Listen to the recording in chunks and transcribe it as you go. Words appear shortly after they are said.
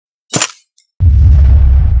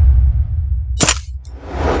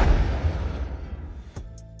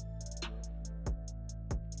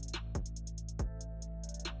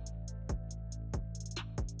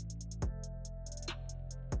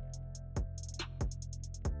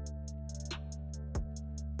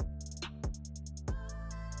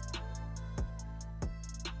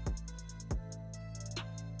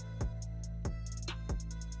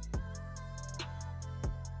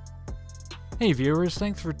Hey viewers,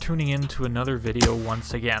 thanks for tuning in to another video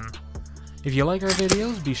once again. If you like our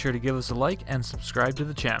videos, be sure to give us a like and subscribe to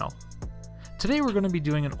the channel. Today we're going to be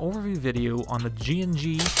doing an overview video on the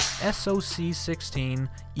G&G SOC16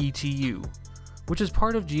 ETU, which is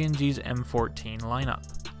part of G&G's M14 lineup.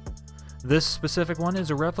 This specific one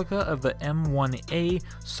is a replica of the M1A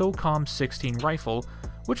Socom 16 rifle,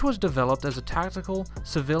 which was developed as a tactical,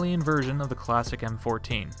 civilian version of the classic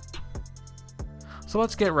M14. So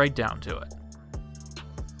let's get right down to it.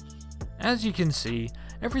 As you can see,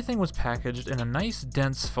 everything was packaged in a nice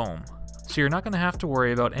dense foam, so you're not going to have to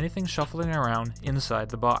worry about anything shuffling around inside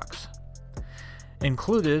the box.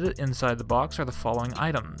 Included inside the box are the following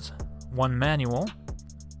items: one manual,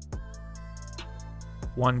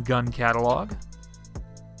 one gun catalog,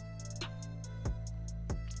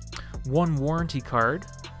 one warranty card,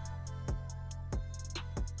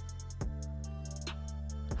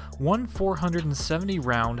 one 470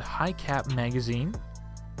 round high cap magazine,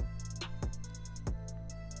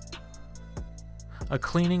 a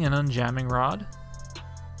cleaning and unjamming rod,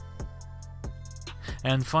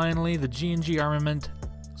 and finally the G&G Armament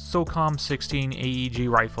Socom 16 AEG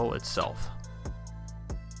rifle itself.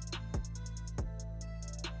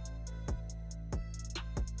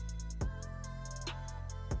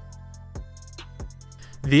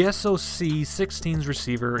 The SOC16's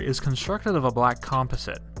receiver is constructed of a black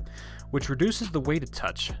composite, which reduces the weight a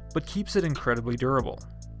touch, but keeps it incredibly durable.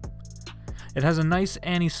 It has a nice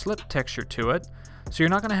anti-slip texture to it, so you're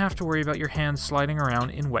not going to have to worry about your hands sliding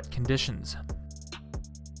around in wet conditions.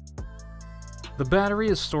 The battery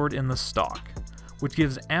is stored in the stock, which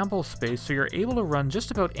gives ample space so you're able to run just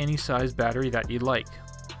about any size battery that you'd like.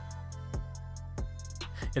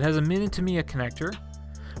 It has a mini-to-mia connector,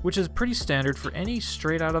 which is pretty standard for any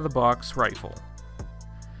straight-out-of-the-box rifle,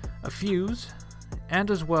 a fuse, and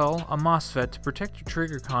as well a MOSFET to protect your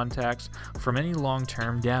trigger contacts from any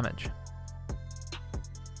long-term damage.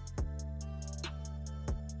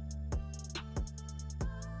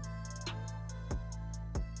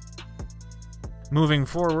 Moving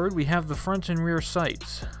forward, we have the front and rear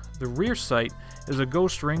sights. The rear sight is a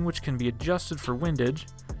ghost ring which can be adjusted for windage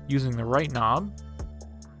using the right knob,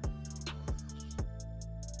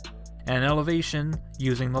 and elevation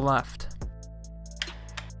using the left.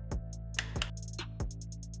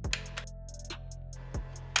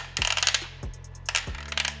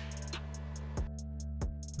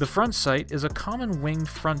 The front sight is a common winged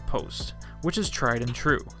front post, which is tried and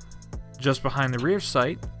true. Just behind the rear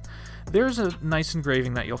sight, there's a nice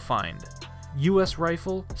engraving that you'll find: US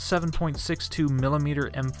Rifle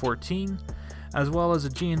 7.62mm M14, as well as a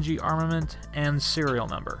G&G armament and serial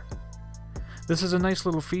number. This is a nice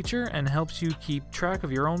little feature and helps you keep track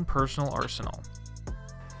of your own personal arsenal.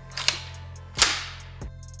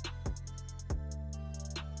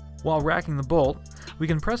 While racking the bolt, we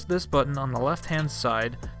can press this button on the left-hand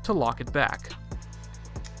side to lock it back.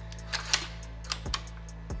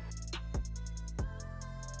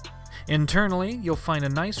 Internally, you'll find a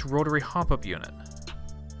nice rotary hop-up unit.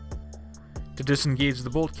 To disengage the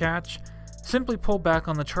bolt catch, simply pull back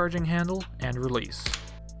on the charging handle and release.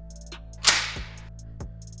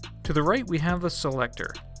 To the right, we have the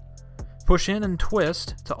selector. Push in and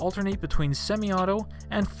twist to alternate between semi-auto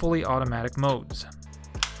and fully automatic modes.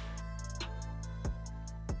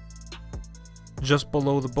 Just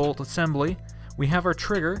below the bolt assembly, we have our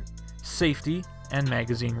trigger, safety, and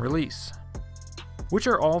magazine release, which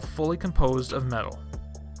are all fully composed of metal.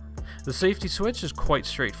 The safety switch is quite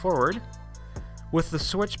straightforward. With the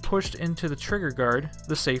switch pushed into the trigger guard,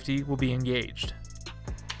 the safety will be engaged.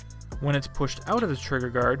 When it's pushed out of the trigger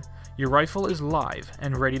guard, your rifle is live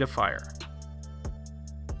and ready to fire.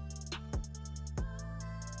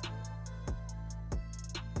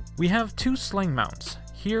 We have two sling mounts,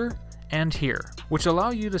 here and here, which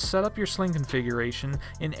allow you to set up your sling configuration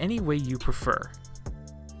in any way you prefer.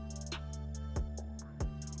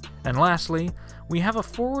 And lastly, we have a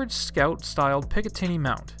forward scout-styled Picatinny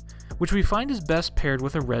mount, which we find is best paired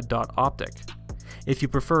with a red dot optic. If you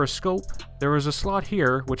prefer a scope, there is a slot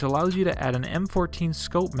here which allows you to add an M14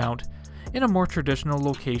 scope mount in a more traditional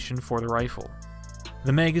location for the rifle.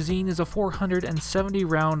 The magazine is a 470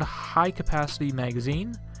 round high-capacity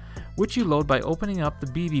magazine, which you load by opening up the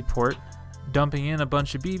BB port, dumping in a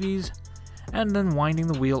bunch of BBs, and then winding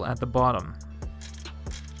the wheel at the bottom.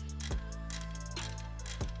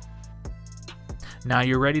 Now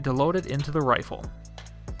you're ready to load it into the rifle.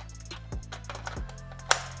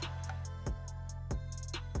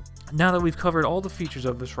 Now that we've covered all the features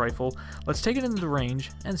of this rifle, let's take it into the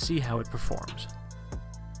range and see how it performs.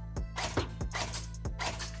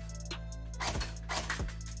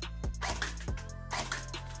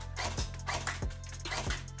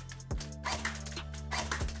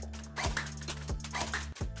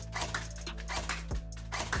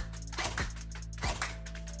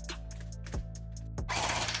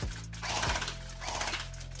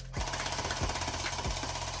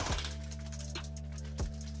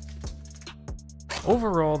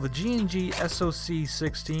 Overall, the G&G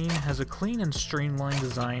SOC16 has a clean and streamlined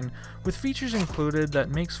design with features included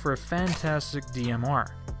that makes for a fantastic DMR.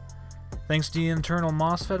 Thanks to the internal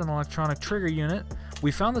MOSFET and electronic trigger unit,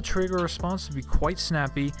 we found the trigger response to be quite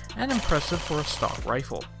snappy and impressive for a stock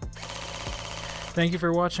rifle. Thank you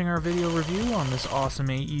for watching our video review on this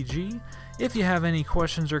awesome AEG. If you have any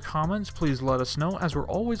questions or comments, please let us know, as we're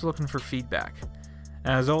always looking for feedback.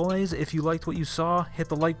 As always, if you liked what you saw, hit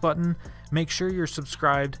the like button, make sure you're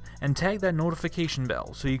subscribed, and tag that notification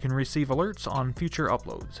bell so you can receive alerts on future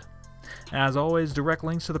uploads. As always, direct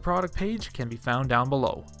links to the product page can be found down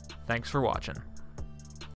below. Thanks for watching.